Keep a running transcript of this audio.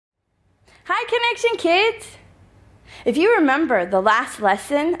Hi, Connection Kids! If you remember the last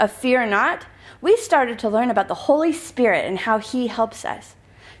lesson of Fear Not, we started to learn about the Holy Spirit and how He helps us.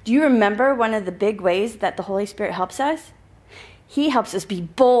 Do you remember one of the big ways that the Holy Spirit helps us? He helps us be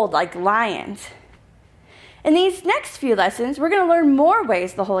bold like lions. In these next few lessons, we're going to learn more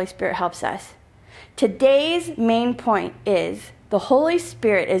ways the Holy Spirit helps us. Today's main point is the Holy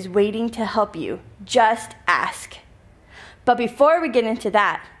Spirit is waiting to help you. Just ask. But before we get into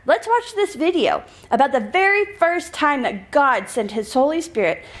that, let's watch this video about the very first time that God sent His Holy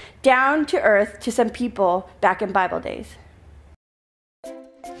Spirit down to earth to some people back in Bible days.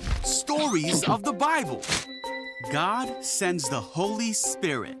 Stories of the Bible. God sends the Holy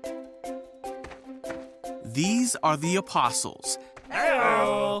Spirit. These are the apostles.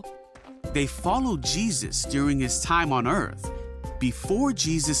 Hello. They followed Jesus during His time on earth. Before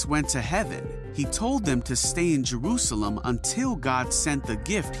Jesus went to heaven, He told them to stay in Jerusalem until God sent the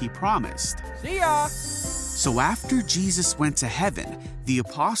gift He promised. See ya! So after Jesus went to heaven, the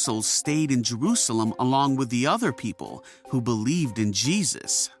apostles stayed in Jerusalem along with the other people who believed in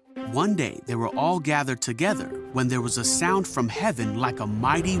Jesus. One day, they were all gathered together when there was a sound from heaven like a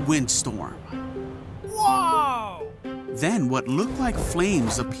mighty windstorm. Whoa! Then what looked like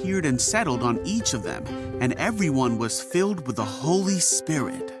flames appeared and settled on each of them, and everyone was filled with the Holy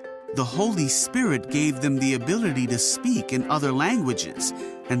Spirit. The Holy Spirit gave them the ability to speak in other languages,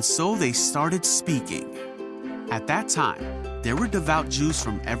 and so they started speaking. At that time, there were devout Jews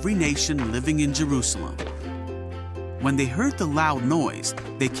from every nation living in Jerusalem. When they heard the loud noise,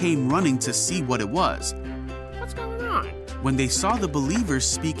 they came running to see what it was. What's going on? When they saw the believers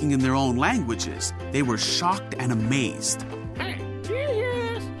speaking in their own languages, they were shocked and amazed. Hey, do you hear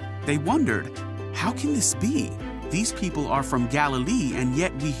this? They wondered, how can this be? These people are from Galilee, and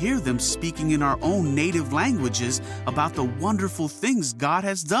yet we hear them speaking in our own native languages about the wonderful things God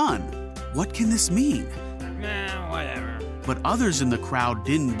has done. What can this mean? Nah, whatever. But others in the crowd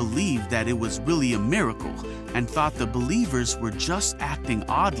didn't believe that it was really a miracle and thought the believers were just acting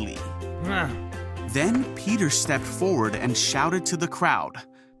oddly. Then Peter stepped forward and shouted to the crowd,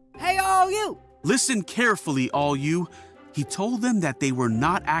 Hey, all you! "Listen carefully, all you." He told them that they were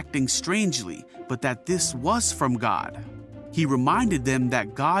not acting strangely, but that this was from God. He reminded them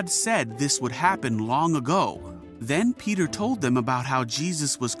that God said this would happen long ago. Then Peter told them about how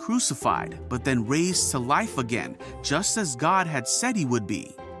Jesus was crucified, but then raised to life again, just as God had said He would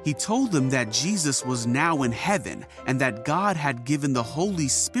be. He told them that Jesus was now in heaven and that God had given the Holy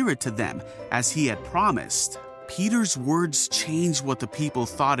Spirit to them, as He had promised. Peter's words changed what the people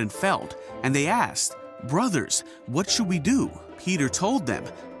thought and felt, and they asked, "Brothers, what should we do?" Peter told them,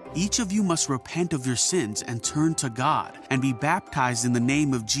 "Each of you must repent of your sins and turn to God and be baptized in the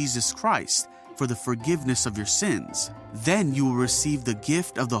name of Jesus Christ for the forgiveness of your sins. Then you will receive the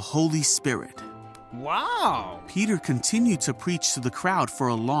gift of the Holy Spirit." Wow! Peter continued to preach to the crowd for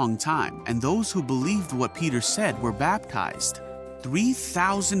a long time, and those who believed what Peter said were baptized.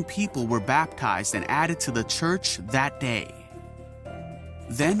 3,000 people were baptized and added to the church that day.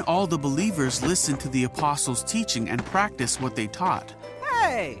 Then all the believers listened to the apostles' teaching and practiced what they taught.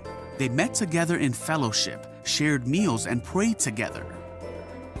 Hey! They met together in fellowship, shared meals, and prayed together.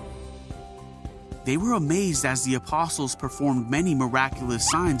 They were amazed as the apostles performed many miraculous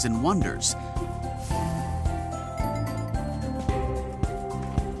signs and wonders.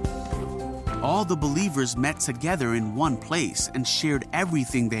 All the believers met together in one place and shared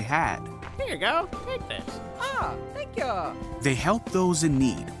everything they had. Here you go. Take this. Ah, thank you. They helped those in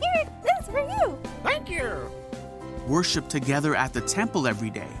need, Here, this for you. Thank you. worshiped together at the temple every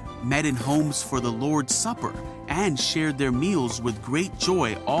day, met in homes for the Lord's Supper, and shared their meals with great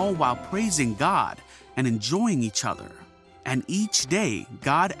joy, all while praising God and enjoying each other. And each day,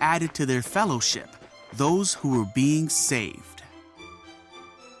 God added to their fellowship those who were being saved.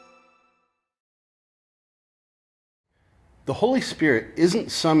 The Holy Spirit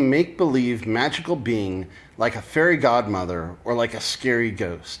isn't some make-believe magical being like a fairy godmother or like a scary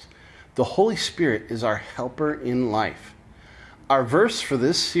ghost. The Holy Spirit is our helper in life. Our verse for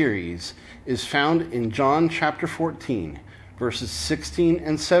this series is found in John chapter 14, verses 16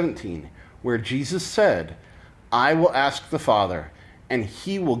 and 17, where Jesus said, "I will ask the Father, and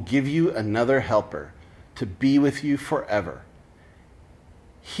He will give you another helper to be with you forever.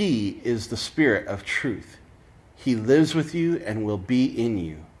 He is the Spirit of truth. He lives with you and will be in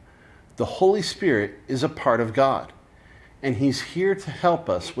you." The Holy Spirit is a part of God, and He's here to help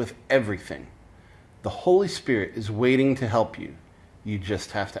us with everything. The Holy Spirit is waiting to help you. You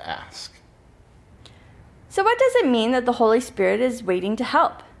just have to ask. So what does it mean that the Holy Spirit is waiting to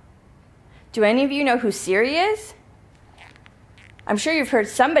help? Do any of you know who Siri is? I'm sure you've heard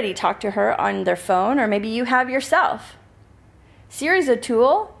somebody talk to her on their phone, or maybe you have yourself. Siri is a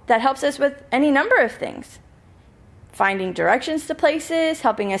tool that helps us with any number of things. Finding directions to places,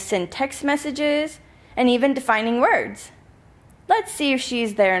 helping us send text messages, and even defining words. Let's see if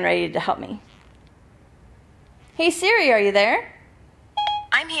she's there and ready to help me. Hey Siri, are you there?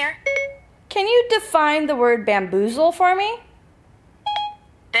 I'm here. Can you define the word bamboozle for me?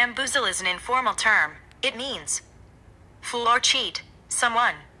 Bamboozle is an informal term. It means fool or cheat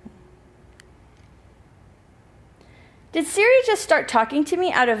someone. Did Siri just start talking to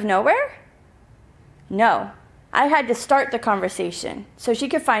me out of nowhere? No, I had to start the conversation so she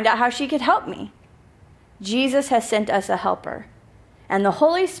could find out how she could help me. Jesus has sent us a helper, and the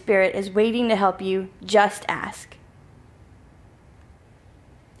Holy Spirit is waiting to help you. Just ask.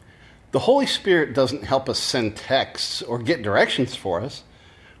 The Holy Spirit doesn't help us send texts or get directions for us.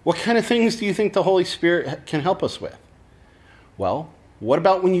 What kind of things do you think the Holy Spirit can help us with? Well, what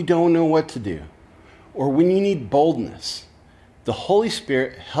about when you don't know what to do? Or when you need boldness? The Holy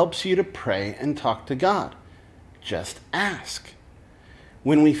Spirit helps you to pray and talk to God. Just ask.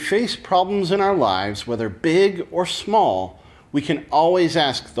 When we face problems in our lives, whether big or small, we can always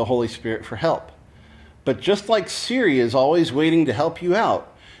ask the Holy Spirit for help. But just like Siri is always waiting to help you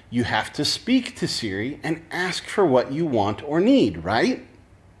out, you have to speak to Siri and ask for what you want or need, right?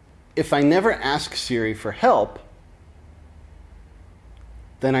 If I never ask Siri for help,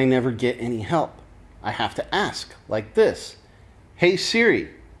 then I never get any help. I have to ask, like this. Hey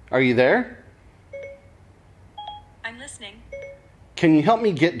Siri, are you there? I'm listening. Can you help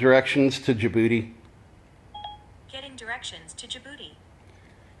me get directions to Djibouti? Getting directions to Djibouti.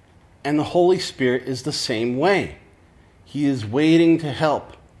 And the Holy Spirit is the same way. He is waiting to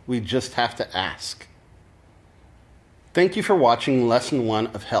help. We just have to ask. Thank you for watching Lesson 1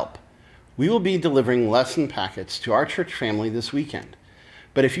 of Help. We will be delivering lesson packets to our church family this weekend.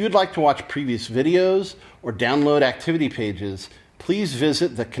 But if you would like to watch previous videos or download activity pages, please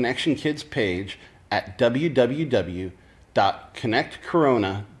visit the Connection Kids page at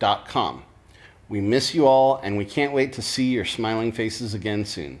www.connectcorona.com. We miss you all, and we can't wait to see your smiling faces again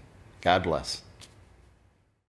soon. God bless.